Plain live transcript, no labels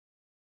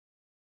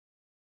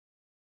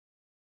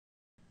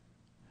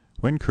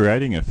When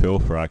creating a fill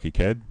for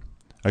ArchiCAD,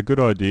 a good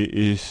idea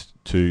is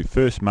to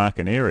first mark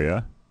an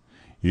area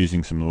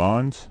using some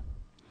lines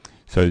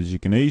so that you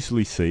can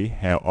easily see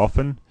how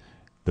often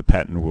the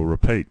pattern will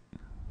repeat.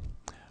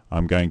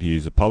 I'm going to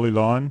use a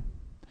polyline,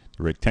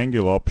 the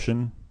rectangular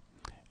option,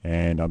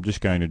 and I'm just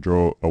going to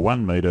draw a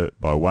 1 meter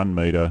by 1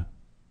 meter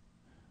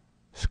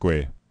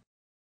square.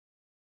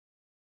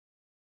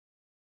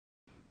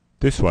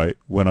 This way,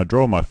 when I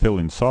draw my fill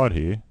inside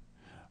here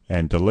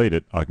and delete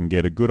it, I can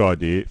get a good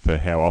idea for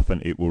how often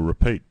it will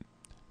repeat.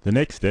 The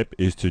next step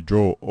is to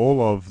draw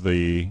all of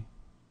the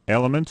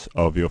elements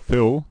of your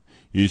fill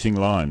using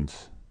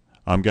lines.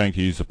 I'm going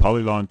to use the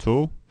polyline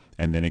tool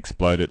and then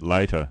explode it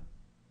later.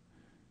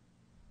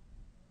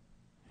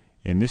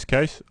 In this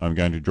case, I'm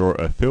going to draw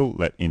a fill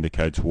that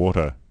indicates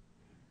water.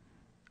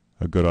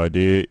 A good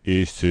idea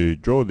is to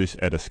draw this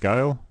at a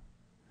scale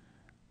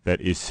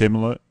that is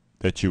similar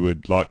that you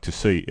would like to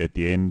see at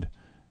the end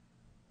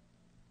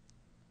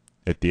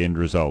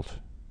result.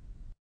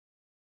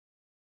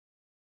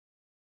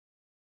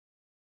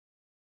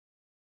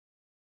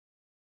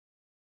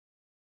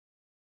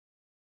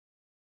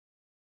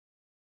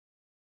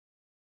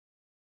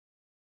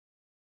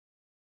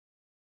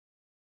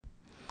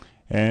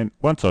 And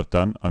once I've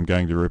done, I'm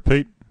going to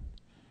repeat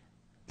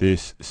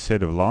this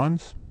set of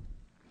lines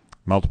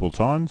multiple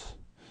times.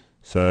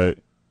 So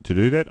to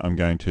do that, I'm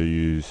going to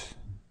use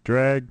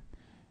drag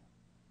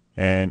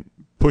and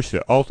push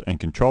the Alt and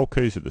Control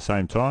keys at the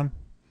same time.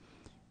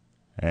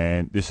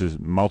 And this is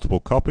multiple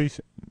copies.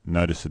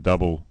 Notice the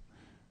double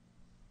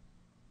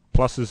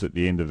pluses at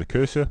the end of the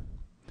cursor.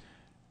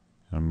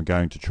 I'm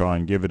going to try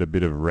and give it a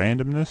bit of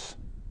randomness.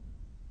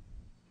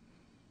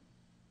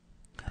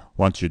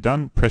 Once you're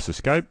done, press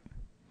Escape.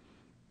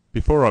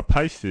 Before I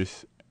paste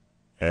this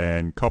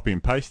and copy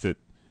and paste it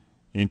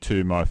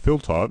into my fill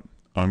type,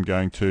 I'm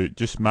going to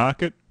just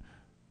mark it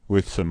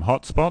with some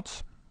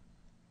hotspots.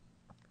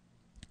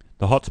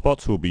 The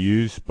hotspots will be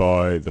used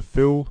by the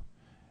fill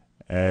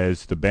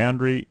as the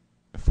boundary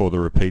for the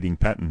repeating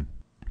pattern.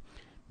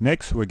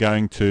 Next, we're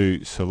going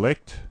to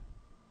select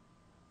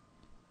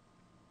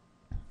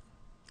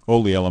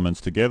all the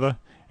elements together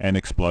and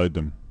explode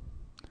them.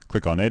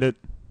 Click on Edit,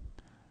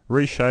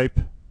 Reshape,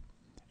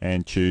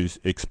 and choose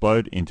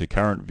Explode into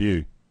Current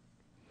View.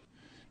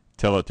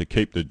 Tell it to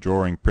keep the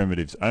drawing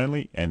primitives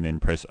only and then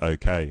press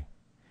OK.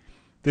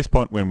 At this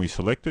point, when we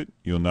select it,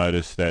 you'll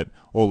notice that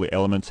all the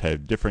elements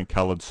have different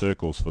coloured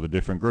circles for the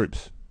different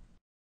groups.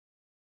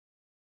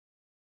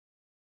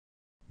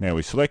 Now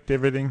we select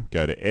everything,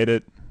 go to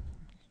Edit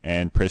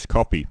and press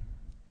Copy.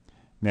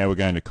 Now we're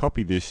going to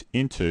copy this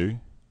into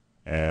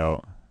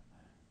our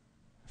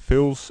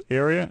fills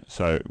area,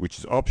 which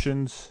is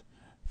Options,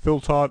 Fill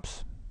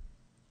Types.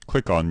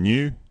 Click on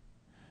New.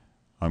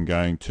 I'm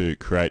going to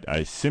create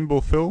a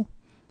symbol fill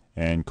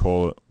and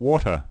call it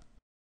Water.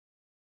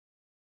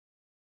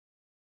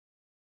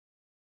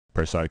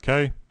 Press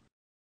OK.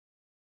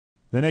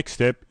 The next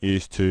step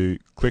is to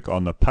click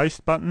on the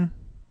Paste button.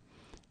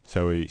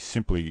 So we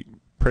simply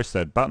press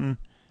that button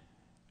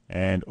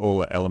and all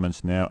the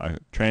elements now are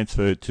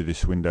transferred to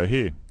this window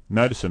here.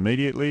 Notice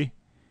immediately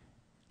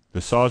the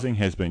sizing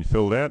has been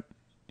filled out.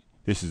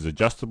 This is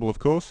adjustable, of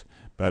course,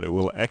 but it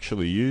will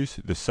actually use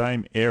the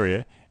same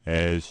area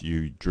as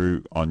you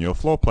drew on your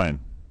floor plan.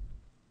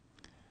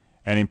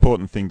 An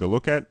important thing to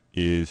look at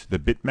is the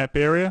bitmap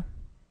area.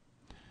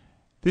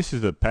 This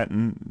is a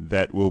pattern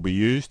that will be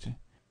used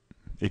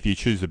if you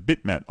choose the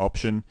bitmap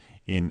option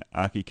in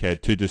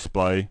ArchiCAD to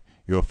display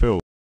your fill.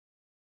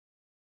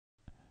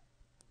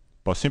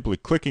 By simply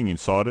clicking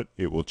inside it,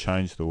 it will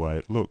change the way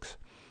it looks.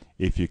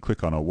 If you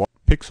click on a white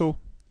pixel,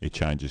 it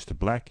changes to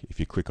black. If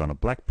you click on a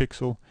black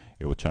pixel,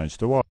 it will change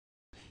to white.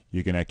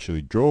 You can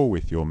actually draw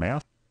with your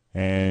mouse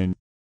and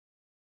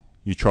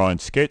you try and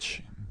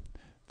sketch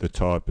the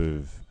type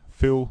of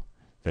fill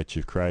that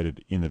you've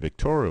created in the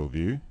vectorial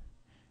view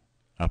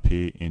up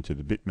here into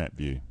the bitmap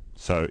view.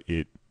 So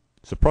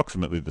it's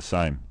approximately the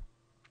same.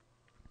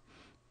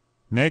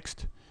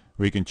 Next,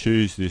 we can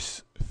choose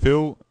this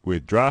fill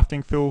with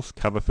drafting fills,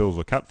 cover fills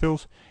or cut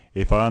fills.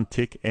 If I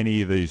untick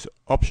any of these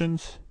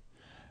options,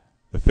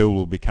 the fill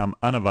will become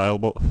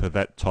unavailable for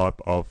that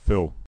type of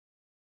fill.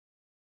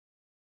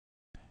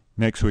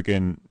 Next, we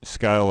can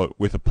scale it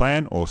with a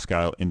plan or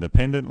scale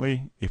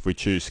independently. If we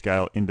choose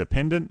scale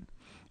independent,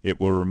 it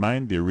will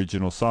remain the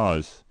original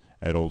size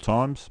at all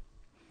times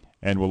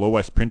and will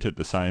always print at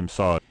the same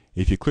size.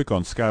 If you click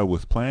on scale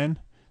with plan,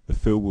 the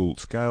fill will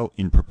scale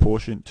in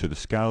proportion to the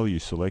scale you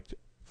select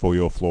for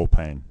your floor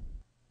plan.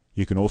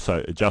 You can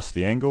also adjust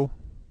the angle.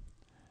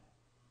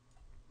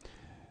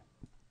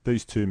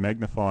 These two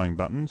magnifying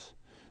buttons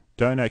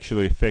don't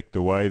actually affect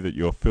the way that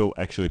your fill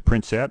actually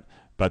prints out,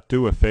 but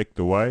do affect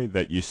the way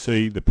that you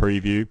see the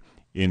preview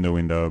in the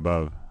window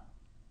above.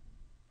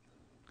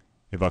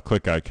 If I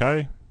click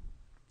OK,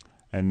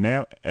 and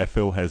now our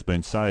fill has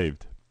been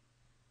saved.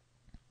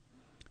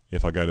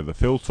 If I go to the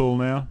fill tool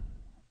now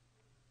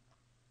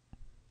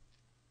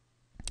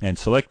and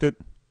select it,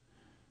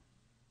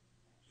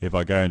 if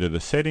I go into the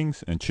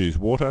settings and choose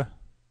water,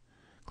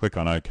 click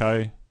on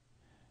OK,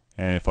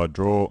 And if I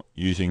draw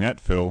using that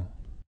fill,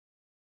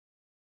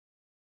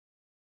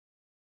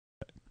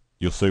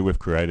 you'll see we've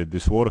created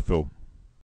this water fill.